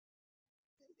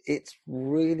it's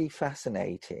really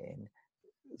fascinating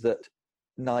that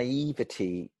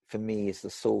naivety for me is the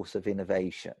source of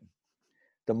innovation.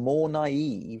 The more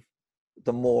naive,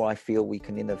 the more I feel we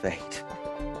can innovate.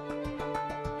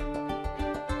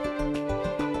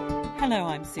 Hello,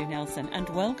 I'm Sue Nelson, and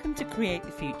welcome to Create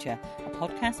the Future, a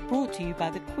podcast brought to you by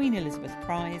the Queen Elizabeth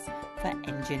Prize for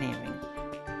Engineering.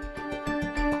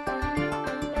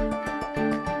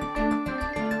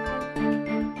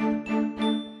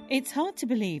 It's hard to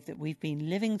believe that we've been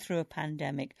living through a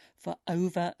pandemic for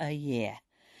over a year.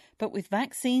 But with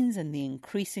vaccines and the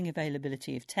increasing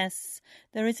availability of tests,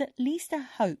 there is at least a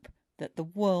hope that the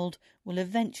world will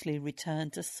eventually return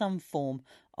to some form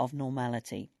of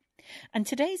normality. And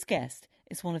today's guest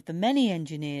is one of the many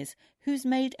engineers who's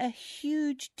made a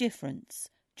huge difference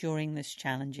during this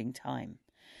challenging time.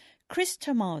 Chris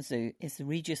Tomasu is the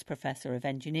Regius Professor of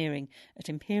Engineering at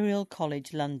Imperial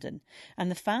College London and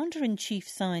the founder and chief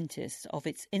scientist of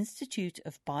its Institute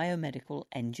of Biomedical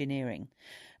Engineering.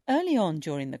 Early on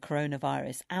during the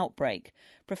coronavirus outbreak,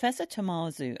 Professor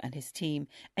Tomasu and his team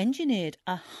engineered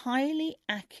a highly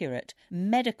accurate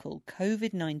medical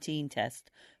COVID-19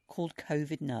 test called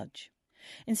COVID Nudge.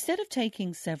 Instead of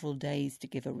taking several days to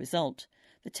give a result,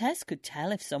 the test could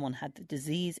tell if someone had the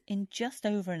disease in just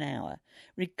over an hour,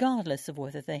 regardless of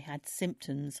whether they had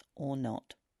symptoms or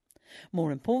not.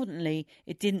 More importantly,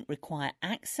 it didn't require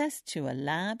access to a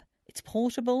lab, it's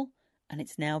portable, and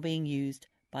it's now being used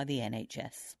by the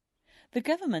NHS. The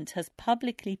government has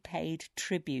publicly paid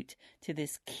tribute to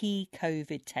this key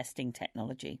COVID testing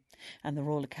technology, and the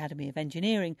Royal Academy of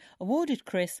Engineering awarded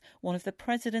Chris one of the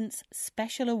President's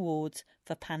Special Awards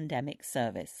for Pandemic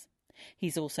Service.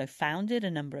 He's also founded a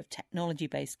number of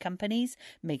technology-based companies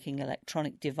making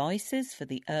electronic devices for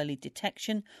the early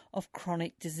detection of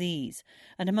chronic disease.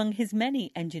 And among his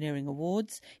many engineering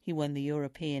awards, he won the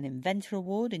European Inventor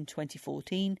Award in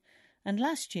 2014 and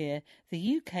last year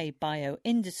the UK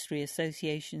Bioindustry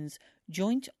Association's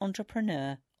Joint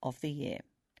Entrepreneur of the Year.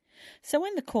 So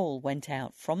when the call went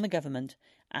out from the government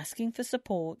asking for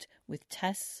support with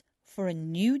tests for a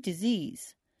new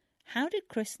disease, how did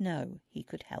Chris know he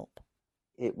could help?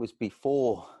 It was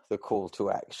before the call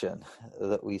to action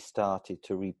that we started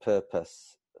to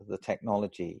repurpose the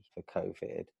technology for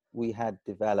COVID. We had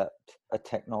developed a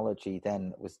technology then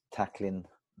that was tackling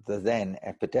the then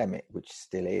epidemic, which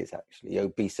still is actually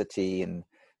obesity and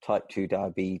type 2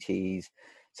 diabetes.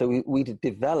 So we'd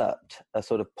developed a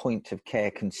sort of point of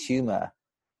care consumer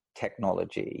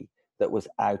technology that was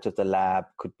out of the lab,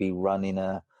 could be run in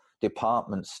a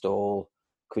department store,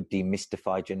 could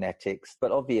demystify genetics, but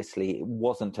obviously it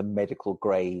wasn't a medical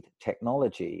grade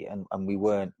technology and we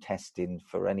weren't testing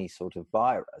for any sort of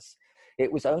virus.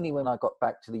 It was only when I got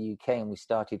back to the UK and we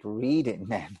started reading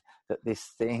then that this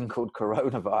thing called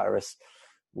coronavirus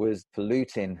was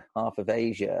polluting half of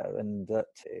Asia and that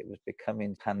it was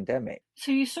becoming pandemic.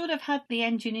 So you sort of had the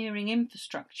engineering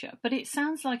infrastructure, but it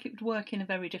sounds like it would work in a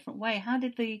very different way. How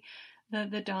did the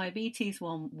diabetes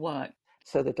one work?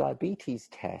 So the diabetes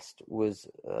test was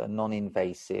a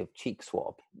non-invasive cheek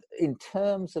swab. In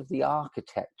terms of the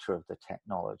architecture of the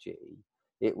technology,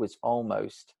 it was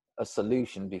almost a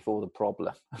solution before the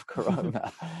problem of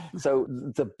corona. So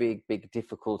the big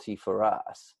difficulty for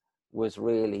us was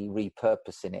really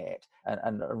repurposing it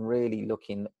and really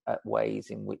looking at ways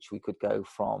in which we could go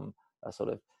from a sort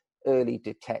of early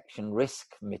detection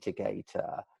risk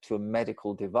mitigator to a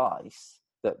medical device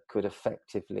that could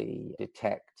effectively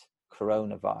detect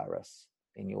coronavirus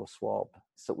in your swab.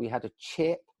 So we had a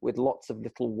chip with lots of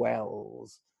little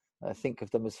wells. Think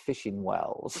of them as fishing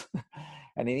wells.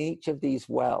 And in each of these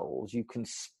wells, you can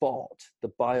spot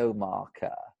the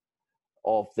biomarker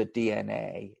of the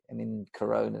DNA, and in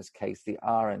corona's case, the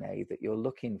RNA that you're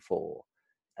looking for.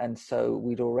 And so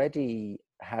we'd already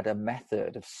had a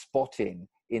method of spotting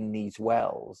in these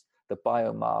wells the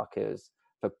biomarkers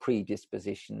for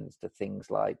predispositions to things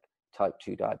like type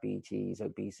 2 diabetes,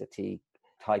 obesity,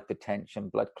 hypertension,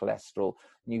 blood cholesterol,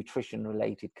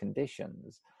 nutrition-related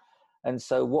conditions. And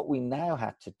so what we now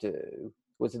had to do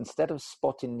was, instead of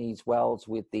spotting these wells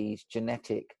with these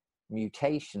genetic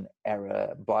mutation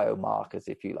error biomarkers,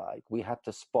 if you like, we had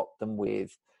to spot them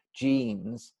with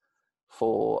genes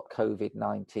for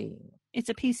COVID-19. It's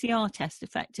a PCR test,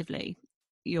 effectively,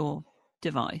 your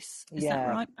device. Is that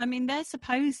right? I mean, they're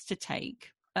supposed to take,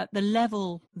 at the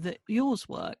level that yours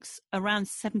works, around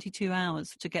 72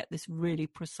 hours to get this really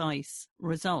precise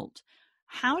result.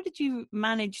 How did you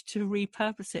manage to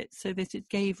repurpose it so that it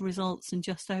gave results in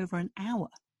just over an hour?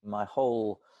 My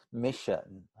whole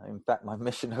mission, in fact, my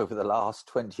mission over the last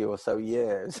 20 or so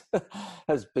years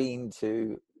has been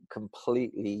to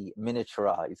completely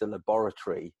miniaturize a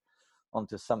laboratory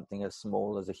onto something as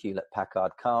small as a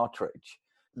Hewlett-Packard cartridge.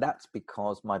 That's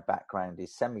because my background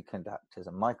is semiconductors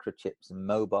and microchips and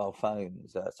mobile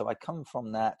phones. So I come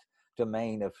from that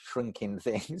domain of shrinking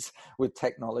things with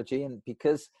technology. And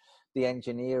because the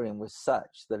engineering was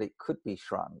such that it could be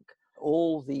shrunk,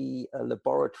 all the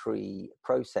laboratory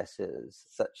processes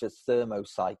such as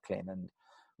thermocycling and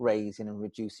raising and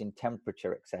reducing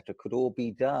temperature, etc., could all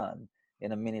be done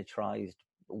in a miniaturized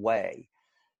way.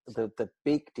 The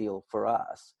big deal for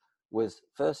us was,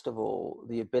 first of all,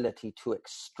 the ability to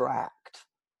extract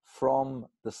from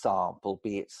the sample,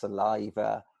 be it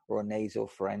saliva or a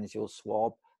nasopharyngeal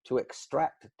swab, to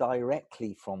extract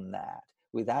directly from that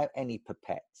without any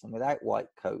pipettes and without white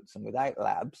coats and without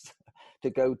labs, to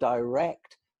go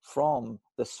direct from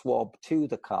the swab to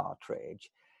the cartridge.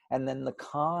 And then the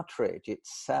cartridge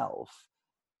itself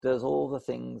does all the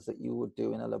things that you would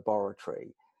do in a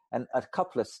laboratory. And a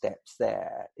couple of steps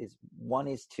there is, one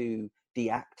is to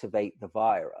deactivate the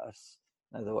virus,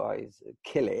 otherwise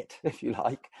kill it, if you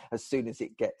like, as soon as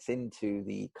it gets into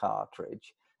the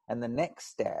cartridge. And the next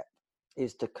step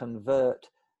is to convert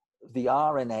the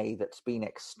RNA that's been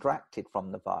extracted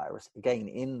from the virus, again,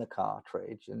 in the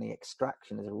cartridge. And the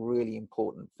extraction is a really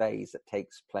important phase that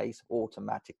takes place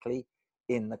automatically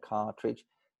in the cartridge.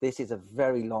 This is a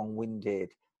very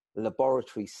long-winded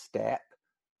laboratory step,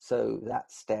 so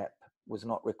that step was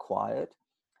not required.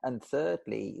 And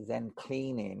thirdly, then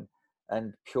cleaning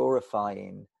and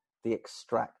purifying the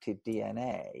extracted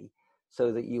DNA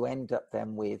so that you end up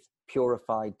then with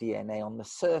purified DNA on the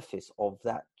surface of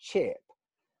that chip.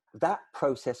 That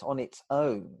process on its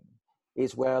own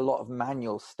is where a lot of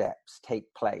manual steps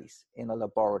take place in a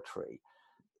laboratory.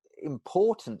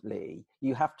 Importantly,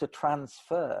 you have to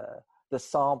transfer the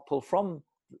sample from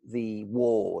the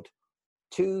ward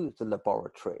to the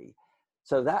laboratory.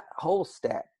 So that whole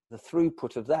step, the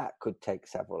throughput of that could take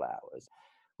several hours.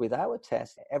 With our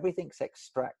test, everything's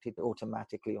extracted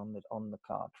automatically on the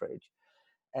cartridge.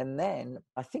 And then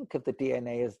I think of the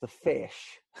DNA as the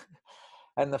fish.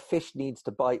 And the fish needs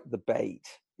to bite the bait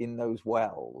in those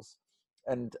wells.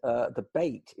 And the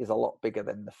bait is a lot bigger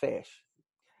than the fish.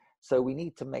 So we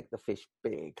need to make the fish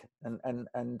big.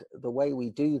 And the way we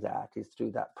do that is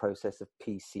through that process of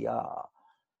PCR.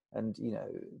 And, you know,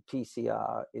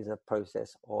 PCR is a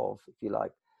process of, if you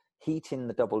like, heating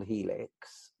the double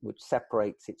helix, which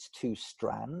separates its two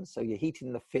strands. So you're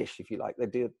heating the fish, if you like,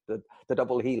 the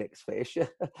double helix fish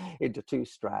into two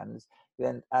strands. You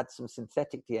then add some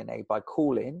synthetic DNA by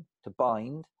cooling to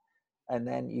bind, and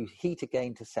then you heat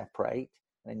again to separate,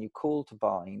 and then you cool to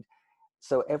bind.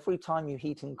 So every time you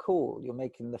heat and cool, you're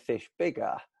making the fish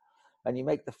bigger, and you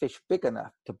make the fish big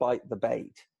enough to bite the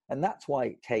bait. And that's why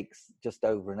it takes just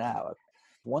over an hour.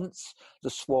 Once the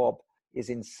swab is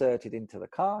inserted into the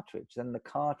cartridge, then the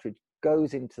cartridge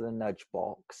goes into the nudge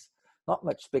box, not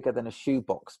much bigger than a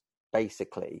shoebox,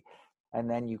 basically. And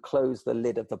then you close the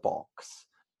lid of the box.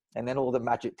 And then all the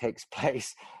magic takes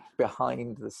place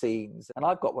behind the scenes. And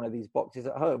I've got one of these boxes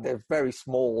at home. They're very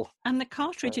small. And the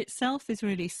cartridge itself is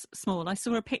really small. I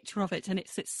saw a picture of it, and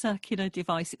it's circular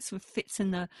device. It sort of fits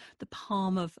in the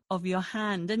palm of your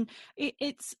hand. And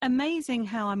it's amazing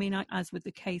how, I mean, as with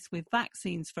the case with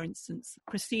vaccines, for instance,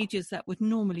 procedures that would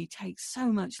normally take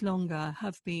so much longer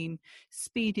have been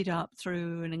speeded up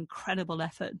through an incredible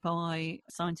effort by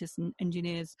scientists and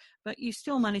engineers. But you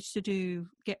still managed to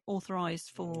get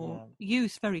authorized for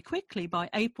use very quickly by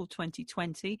April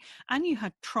 2020. And you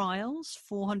had trials,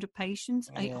 400 patients,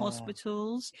 8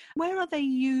 hospitals. Where are they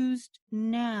used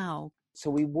now? So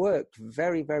we worked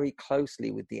very, very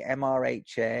closely with the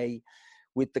MRHA,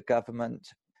 with the government,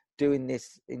 doing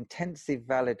this intensive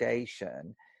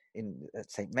validation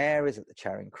at St. Mary's, at the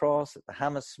Charing Cross, at the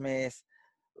Hammersmith.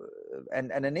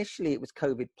 And initially it was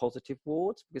COVID positive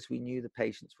wards because we knew the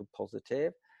patients were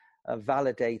positive.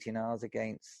 Validating ours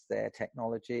against their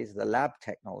technologies, the lab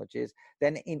technologies,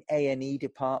 then in A&E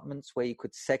departments where you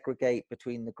could segregate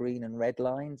between the green and red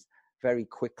lines very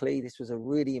quickly. This was a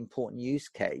really important use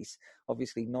case,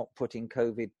 obviously not putting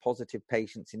COVID positive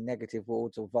patients in negative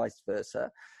wards or vice versa.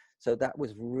 So that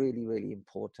was really, really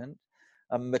important.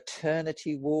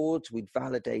 Maternity wards, we'd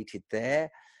validated there.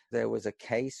 There was a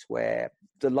case where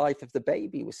the life of the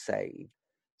baby was saved.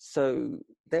 So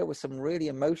there were some really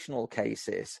emotional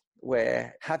cases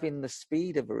where having the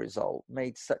speed of a result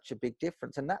made such a big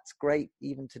difference. And that's great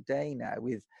even today now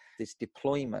with this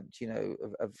deployment, you know,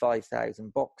 of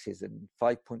 5,000 boxes and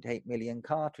 5.8 million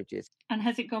cartridges. And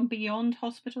has it gone beyond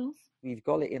hospitals? We've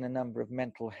got it in a number of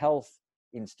mental health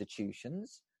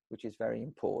institutions, which is very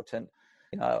important.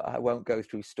 You know, I won't go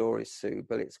through stories, Sue,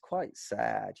 but it's quite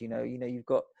sad. You know, you've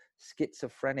got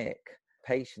schizophrenic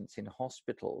patients in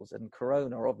hospitals, and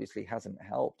corona obviously hasn't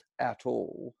helped at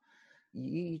all.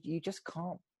 You just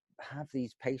can't have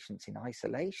these patients in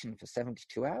isolation for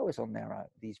 72 hours on their own.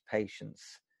 These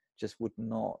patients just would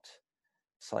not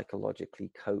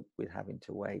psychologically cope with having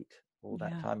to wait all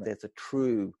that time. There's a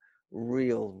true,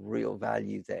 real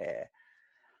value there.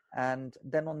 And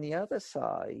then on the other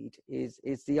side is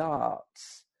the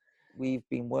arts. We've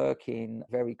been working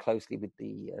very closely with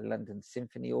the London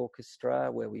Symphony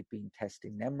Orchestra, where we've been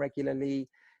testing them regularly.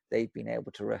 They've been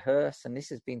able to rehearse, and this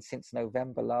has been since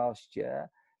November last year.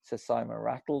 So Simon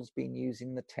Rattle's been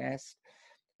using the test.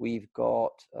 We've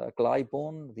got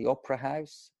Glybourne, the Opera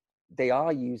House. They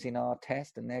are using our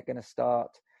test, and they're going to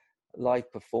start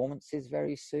live performances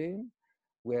very soon.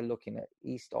 We're looking at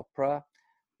East Opera.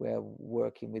 We're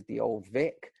working with the Old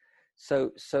Vic.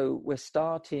 So we're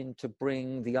starting to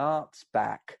bring the arts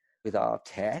back with our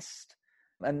test.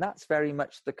 And that's very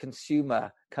much the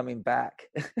consumer coming back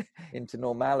into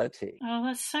normality. Oh,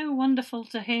 that's so wonderful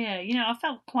to hear. I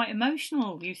felt quite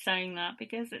emotional you saying that,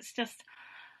 because it's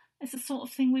the sort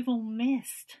of thing we've all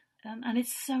missed. And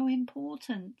it's so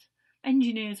important.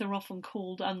 Engineers are often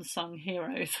called unsung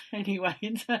heroes anyway.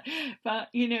 But,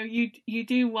 you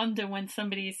do wonder when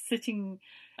somebody is sitting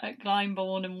at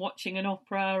Glybourne and watching an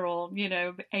opera, or,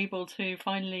 able to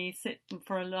finally sit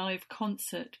for a live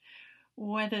concert,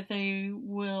 whether they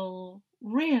will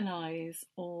realise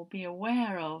or be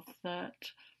aware of that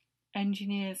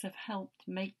engineers have helped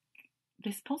make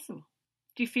this possible.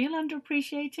 Do you feel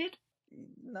underappreciated?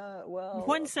 No, well...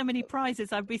 Won so many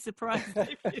prizes, I'd be surprised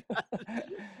if you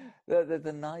had.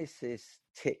 The nicest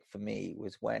tick for me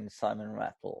was when Simon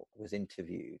Rattle was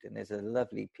interviewed, and there's a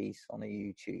lovely piece on a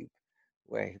YouTube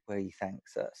where he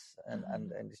thanks us,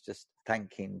 and it's just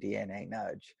thanking DNA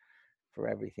Nudge for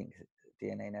everything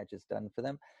DNA Nudge has done for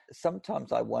them.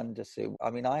 Sometimes I wonder, Sue,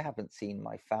 I haven't seen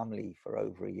my family for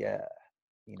over a year.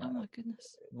 Oh my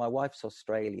goodness. My wife's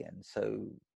Australian, so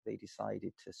they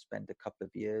decided to spend a couple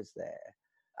of years there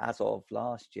as of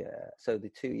last year. So the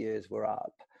 2 years were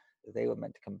up. They were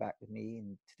meant to come back with me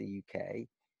into the UK,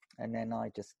 and then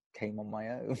I just came on my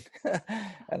own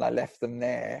and I left them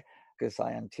there because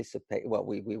I anticipate,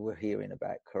 we were hearing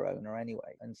about corona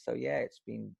anyway. And so, it's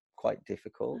been quite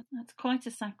difficult. That's quite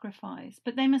a sacrifice,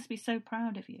 but they must be so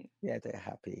proud of you. Yeah, they're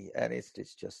happy. And it's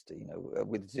just,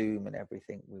 with Zoom and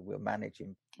everything, we're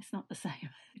managing. It's not the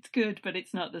same. It's good, but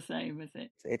it's not the same, is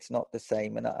it? It's not the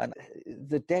same. And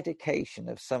the dedication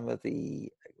of some of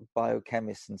the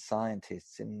biochemists and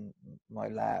scientists in my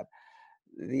lab,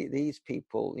 these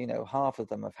people, half of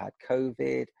them have had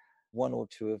COVID, one or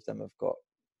two of them have got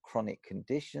chronic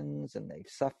conditions and they've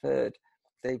suffered.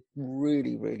 They've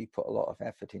really, really put a lot of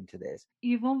effort into this.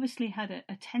 You've obviously had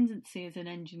a tendency as an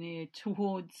engineer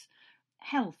towards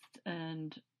health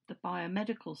and the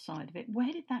biomedical side of it.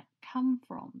 Where did that come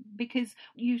from? Because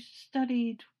you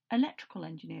studied electrical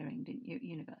engineering, didn't you, at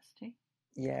university?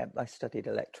 Yeah, I studied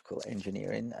electrical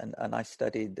engineering, and I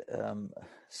studied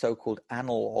so-called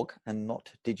analog and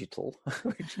not digital.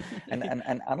 and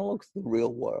analog's the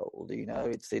real world,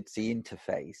 it's the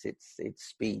interface, it's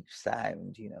speech,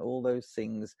 sound, all those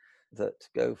things that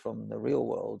go from the real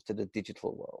world to the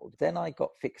digital world. Then I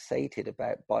got fixated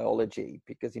about biology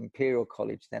because Imperial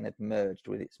College then had merged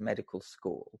with its medical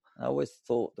school. I always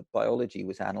thought that biology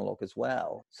was analog as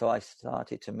well. So I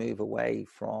started to move away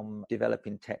from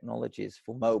developing technologies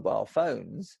for mobile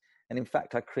phones. And in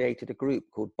fact, I created a group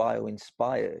called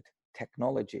Bio-Inspired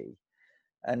Technology.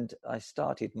 And I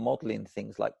started modeling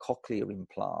things like cochlear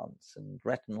implants and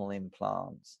retinal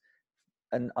implants.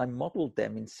 And I modeled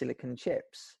them in silicon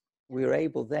chips. We were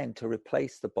able then to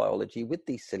replace the biology with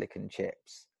these silicon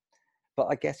chips. But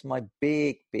I guess my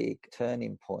big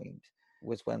turning point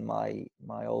was when my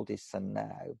oldest son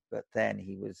now, but then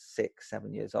he was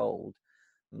 6-7 years old,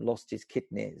 lost his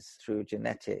kidneys through a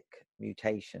genetic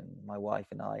mutation. My wife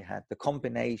and I had the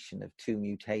combination of two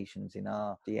mutations in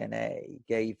our DNA,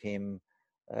 gave him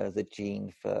the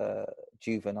gene for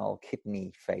juvenile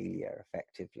kidney failure,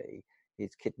 effectively.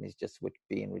 His kidneys just were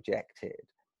being rejected.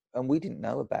 And we didn't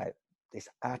know about this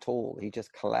at all. He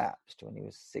just collapsed when he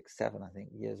was 6-7, I think,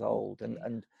 years old.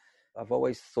 And I've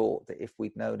always thought that if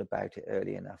we'd known about it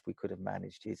early enough, we could have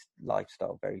managed his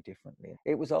lifestyle very differently.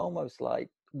 It was almost like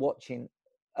watching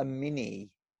a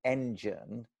mini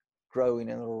engine growing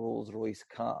in a Rolls-Royce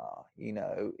car.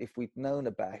 If we'd known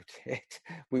about it,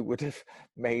 we would have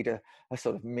made a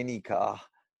sort of mini car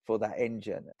for that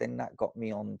engine. Then that got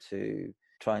me on to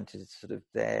trying to sort of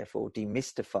therefore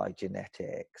demystify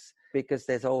genetics, because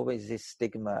there's always this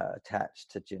stigma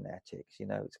attached to genetics.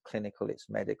 It's clinical, it's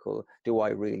medical. Do I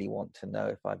really want to know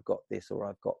if I've got this or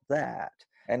I've got that?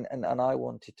 And I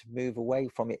wanted to move away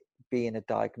from it being a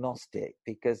diagnostic,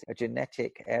 because a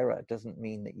genetic error doesn't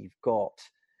mean that you've got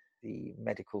the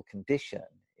medical condition.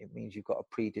 It means you've got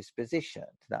a predisposition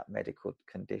to that medical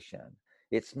condition.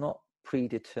 It's not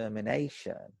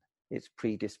predetermination, it's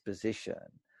predisposition.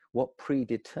 What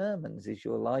predetermines is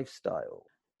your lifestyle.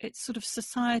 It's sort of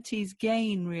society's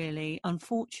gain, really,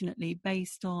 unfortunately,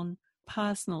 based on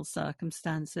personal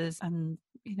circumstances and,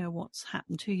 you know, what's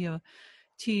happened to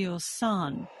your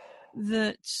son,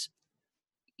 that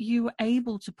you were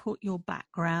able to put your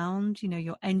background, you know,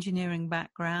 your engineering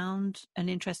background, an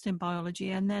interest in biology,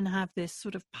 and then have this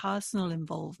sort of personal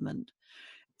involvement,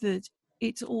 that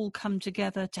it's all come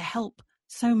together to help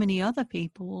so many other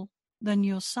people than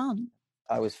your son.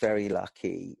 I was very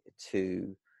lucky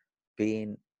to be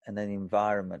in an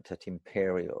environment at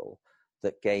Imperial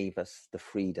that gave us the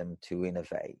freedom to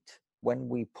innovate. When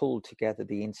we pulled together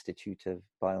the Institute of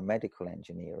Biomedical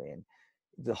Engineering,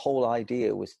 the whole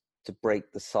idea was to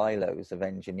break the silos of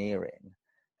engineering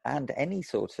and any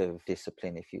sort of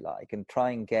discipline, if you like, and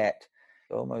try and get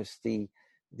almost the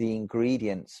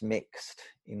ingredients mixed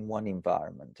in one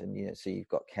environment. And, you know, so you've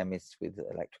got chemists with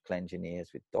electrical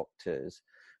engineers, with doctors,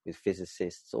 with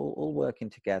physicists, all working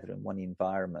together in one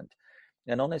environment.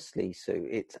 And honestly, so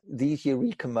it's these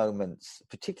eureka moments,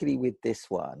 particularly with this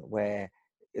one, where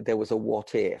there was a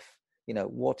what if. You know,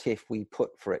 what if we put,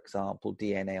 for example,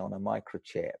 DNA on a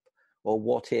microchip? Or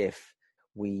what if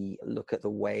we look at the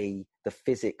way the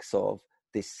physics of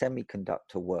this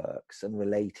semiconductor works and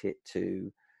relate it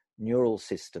to neural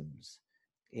systems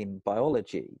in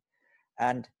biology?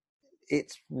 And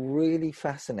it's really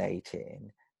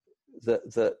fascinating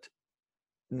that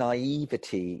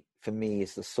naivety for me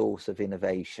is the source of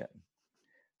innovation.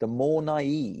 The more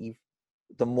naive,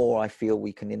 the more I feel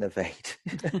we can innovate.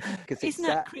 Isn't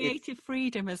that creative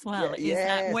freedom as well?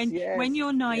 Yeah, is that when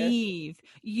you're naive,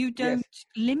 you don't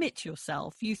limit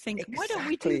yourself. You think, exactly, why don't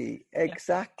we do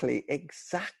exactly.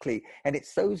 And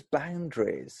it's those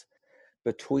boundaries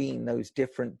between those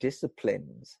different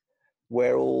disciplines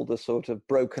where all the sort of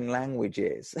broken language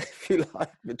is, if you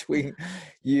like, between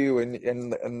you and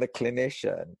the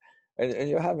clinician. And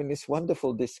you're having this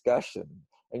wonderful discussion,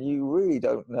 and you really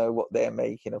don't know what they're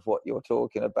making of what you're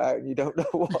talking about, and you don't know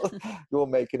what you're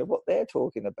making of what they're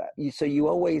talking about. So you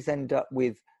always end up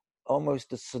with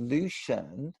almost a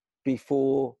solution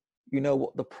before you know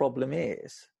what the problem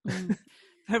is.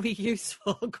 Very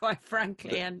useful, quite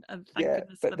frankly, and thank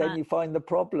goodness for that. But then you find the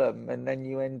problem, and then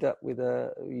you end up with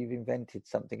you've invented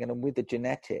something. And with the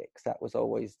genetics, that was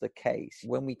always the case.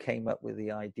 When we came up with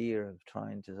the idea of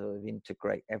trying to sort of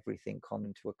integrate everything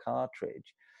onto a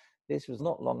cartridge, this was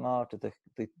not long after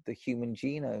the Human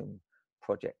Genome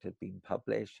Project had been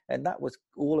published, and that was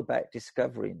all about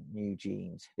discovering new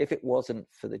genes. If it wasn't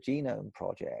for the Genome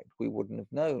Project, we wouldn't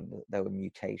have known that there were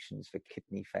mutations for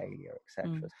kidney failure,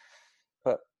 etc.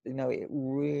 But, you know, it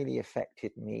really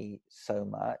affected me so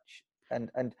much.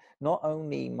 And not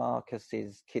only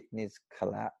Marcus's kidneys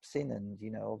collapsing and, you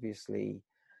know, obviously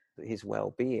his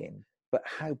well-being, but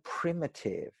how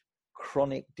primitive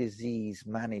chronic disease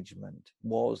management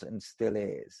was and still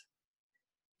is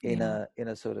in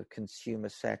a sort of consumer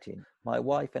setting. My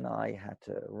wife and I had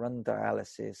to run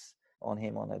dialysis on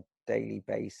him on a daily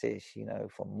basis, you know,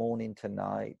 from morning to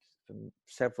night for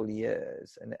several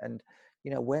years. And you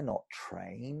know, we're not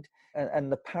trained.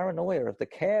 And the paranoia of the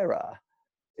carer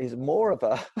is more of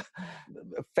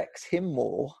affects him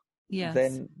more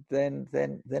than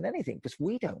anything, because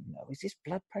we don't know, is this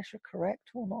blood pressure correct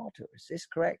or not, or is this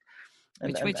correct?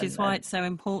 Which is why it's so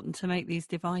important to make these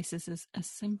devices as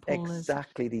simple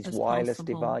exactly, these wireless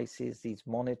devices, these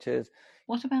monitors.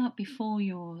 What about before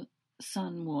your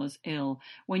son was ill,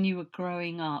 when you were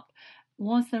growing up?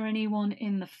 Was there anyone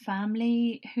in the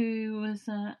family who was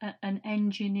an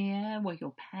engineer? Were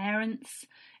your parents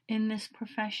in this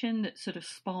profession that sort of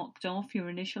sparked off your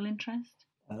initial interest?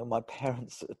 My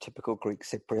parents are typical Greek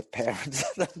Cypriot parents.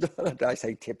 I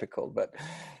say typical, but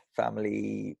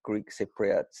family Greek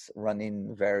Cypriots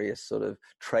running various sort of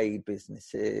trade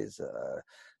businesses.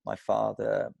 My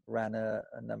father ran a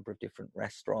number of different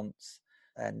restaurants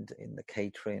and in the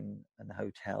catering and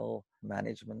hotel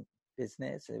management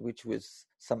business, which was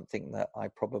something that I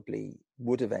probably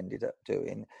would have ended up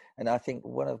doing. And I think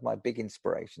one of my big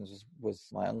inspirations was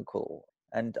my uncle.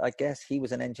 And I guess he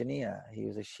was an engineer. He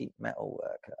was a sheet metal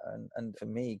worker. And for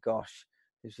me, gosh,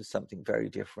 this was something very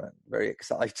different, very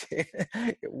exciting.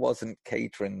 It wasn't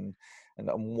catering and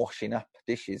washing up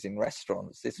dishes in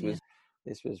restaurants. This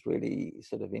was really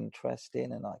sort of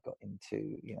interesting. And I got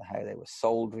into, you know, how they were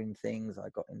soldering things. I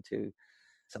got into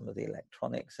some of the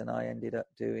electronics, and I ended up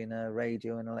doing a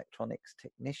radio and electronics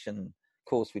technician Of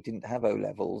course, we didn't have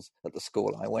O-levels at the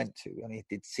school I went to. I only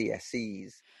did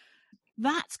CSEs.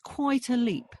 That's quite a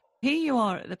leap. Here you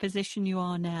are at the position you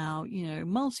are now,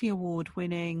 multi-award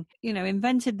winning,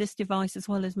 invented this device as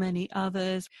well as many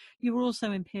others. You were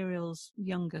also Imperial's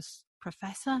youngest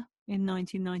professor in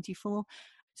 1994.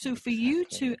 So for you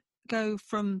to go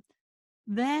from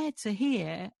there to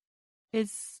here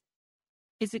is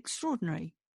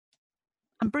extraordinary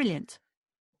and brilliant.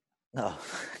 Oh,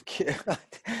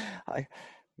 I,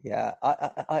 yeah,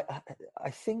 I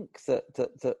think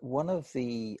that one of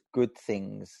the good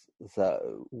things,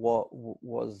 though, what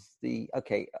was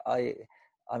I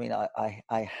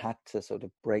had to sort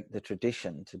of break the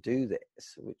tradition to do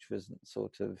this, which was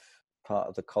sort of part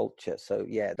of the culture. So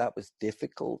yeah, that was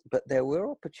difficult, but there were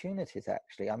opportunities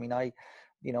actually. I mean,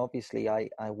 obviously I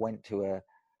went to a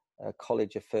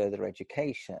college of further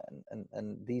education,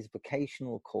 and these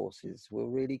vocational courses were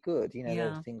really good. There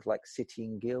were things like City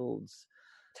and Guilds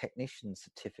technician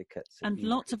certificates and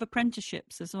lots of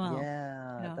apprenticeships as well.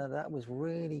 That was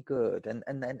really good.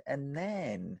 And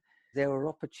then there were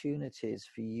opportunities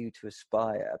for you to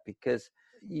aspire, because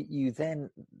you then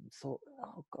thought,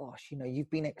 oh gosh, you've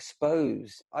been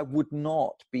exposed. I would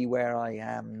not be where I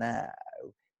am now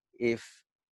if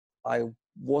I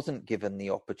wasn't given the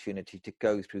opportunity to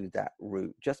go through that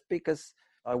route. Just because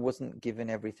I wasn't given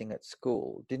everything at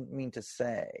school didn't mean to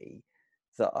say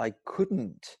that I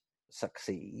couldn't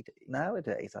succeed.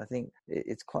 Nowadays, I think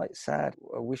it's quite sad.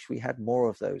 I wish we had more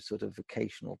of those sort of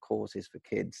vocational courses for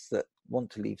kids that want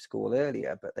to leave school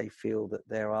earlier, but they feel that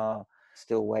there are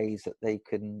still ways that they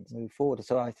can move forward.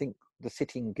 So I think the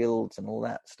sitting guilds and all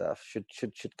that stuff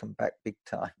should come back big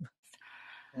time.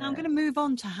 Now I'm going to move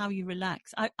on to how you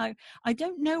relax. I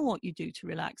don't know what you do to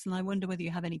relax, and I wonder whether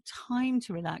you have any time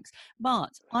to relax.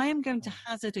 But I am going to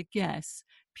hazard a guess,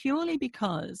 purely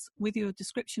because with your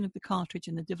description of the cartridge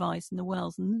and the device and the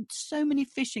wells and so many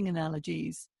fishing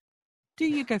analogies, do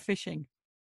you go fishing?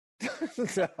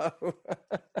 No.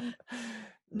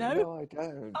 No? No, I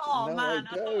don't. Oh, no, man,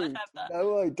 I don't.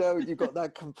 No, I don't. You got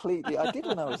that completely. I did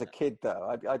when I was a kid, though.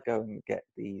 I'd go and get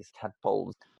these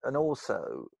tadpoles, and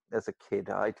also as a kid,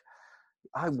 I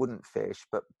wouldn't fish,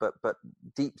 but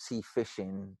deep sea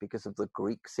fishing, because of the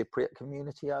Greek Cypriot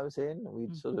community I was in.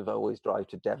 We'd sort of always drive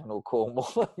to Devon or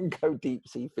Cornwall and go deep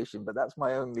sea fishing. But that's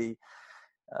my only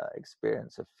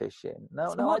experience of fishing.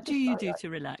 So what do you do to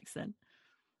relax then?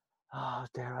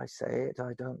 Dare I say it?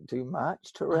 I don't do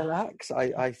much to relax.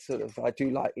 I do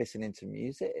like listening to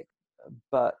music,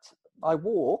 but I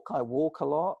walk a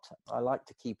lot. I like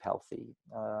to keep healthy.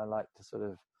 I like to sort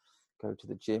of go to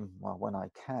the gym when I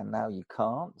can. Now you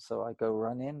can't, so I go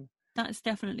running. That's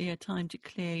definitely a time to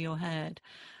clear your head.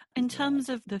 In terms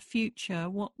of the future,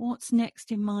 what's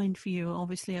next in mind for you,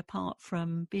 obviously, apart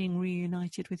from being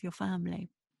reunited with your family?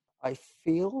 I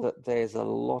feel that there's a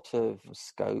lot of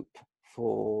scope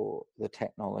for the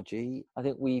technology. I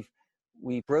think we've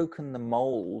broken the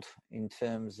mold in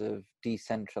terms of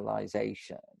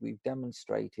decentralization. We've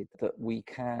demonstrated that we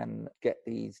can get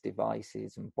these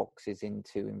devices and boxes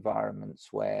into environments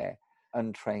where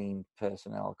untrained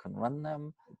personnel can run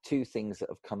them. Two things that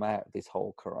have come out of this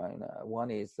whole corona.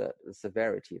 One is that the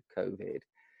severity of COVID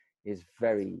is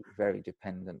very, very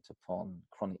dependent upon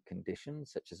chronic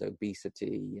conditions such as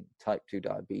obesity and type 2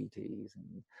 diabetes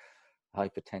and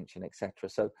hypertension, etc.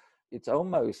 So it's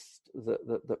almost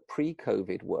the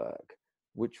pre-COVID work,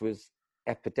 which was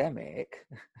epidemic,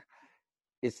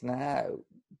 is now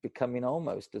becoming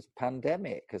almost as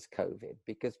pandemic as COVID,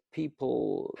 because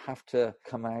people have to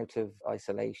come out of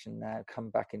isolation now, come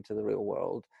back into the real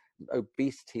world.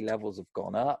 Obesity levels have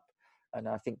gone up, and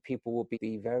I think people will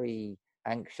be very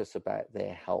anxious about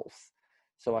their health.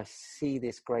 So I see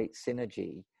this great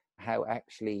synergy, how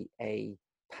actually a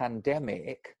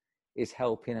pandemic is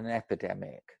helping an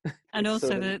epidemic. And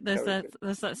also there's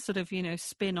that sort of,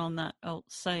 spin on that old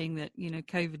saying that,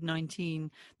 COVID-19,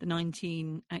 the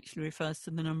 19 actually refers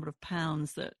to the number of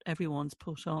pounds that everyone's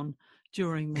put on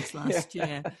during this last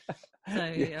year.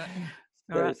 So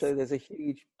there's a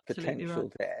huge potential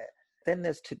there. Then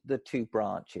there's the two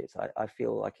branches. I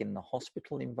feel like in the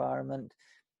hospital environment,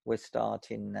 we're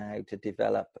starting now to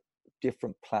develop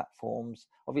different platforms.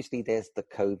 Obviously, there's the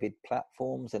COVID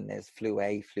platforms, and there's flu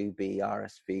A, flu B,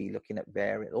 RSV, looking at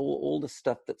variant, all the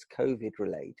stuff that's COVID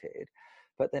related.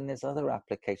 But then there's other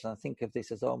applications. I think of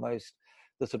this as almost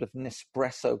the sort of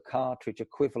Nespresso cartridge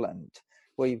equivalent,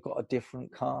 where you've got a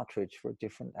different cartridge for a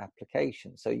different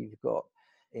application. So you've got,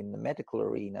 in the medical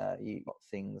arena, you've got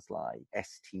things like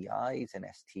STIs and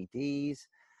STDs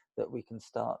that we can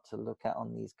start to look at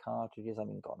on these cartridges. I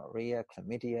mean, gonorrhea,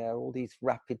 chlamydia, all these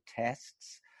rapid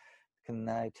tests can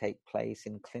now take place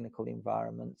in clinical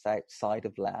environments outside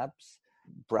of labs.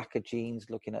 BRCA genes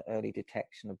looking at early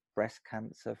detection of breast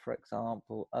cancer, for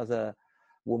example. Other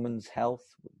women's health,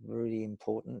 really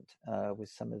important with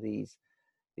some of these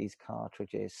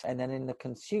cartridges. And then in the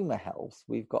consumer health,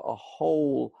 we've got a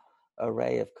whole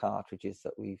array of cartridges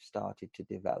that we've started to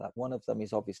develop. One of them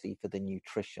is obviously for the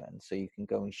nutrition, so you can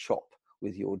go and shop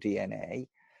with your DNA.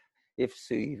 If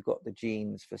so, you've got the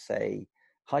genes for, say,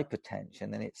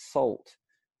 hypertension, then it's salt,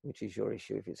 which is your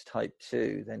issue. If it's type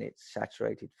 2, then it's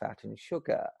saturated fat and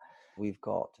sugar. We've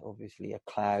got obviously a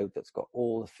cloud that's got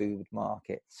all the food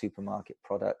market, supermarket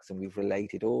products, and we've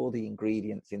related all the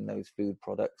ingredients in those food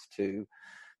products to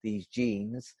these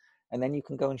genes. And then you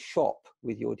can go and shop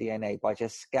with your DNA by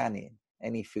just scanning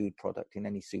any food product in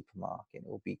any supermarket. It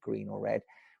will be green or red.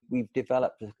 We've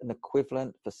developed an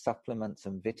equivalent for supplements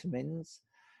and vitamins.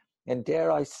 And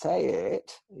dare I say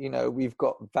it, we've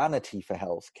got Vanity for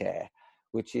Healthcare,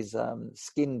 which is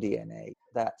skin DNA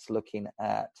that's looking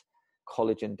at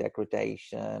collagen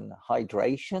degradation,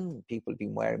 hydration. People have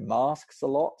been wearing masks a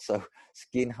lot, so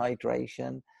skin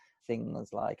hydration,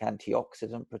 things like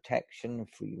antioxidant protection,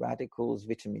 free radicals,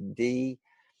 vitamin D.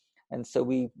 And so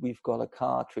we've got a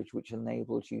cartridge which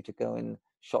enables you to go and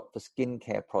shop for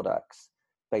skincare products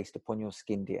based upon your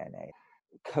skin DNA.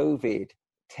 COVID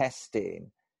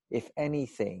testing, if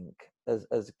anything,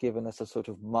 has given us a sort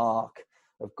of mark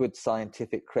of good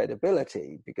scientific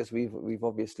credibility, because we've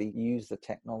obviously used the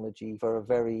technology for a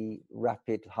very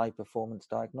rapid high performance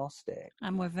diagnostic.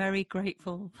 And we're very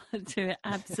grateful to it,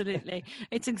 absolutely.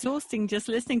 It's exhausting just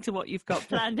listening to what you've got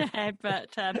planned ahead,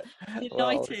 but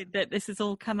delighted that this has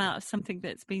all come out of something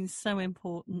that's been so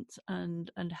important and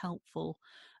helpful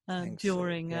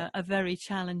during a very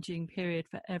challenging period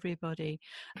for everybody.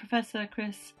 Professor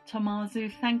Chris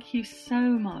Tomasu, thank you so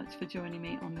much for joining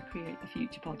me on the Create the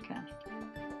Future podcast.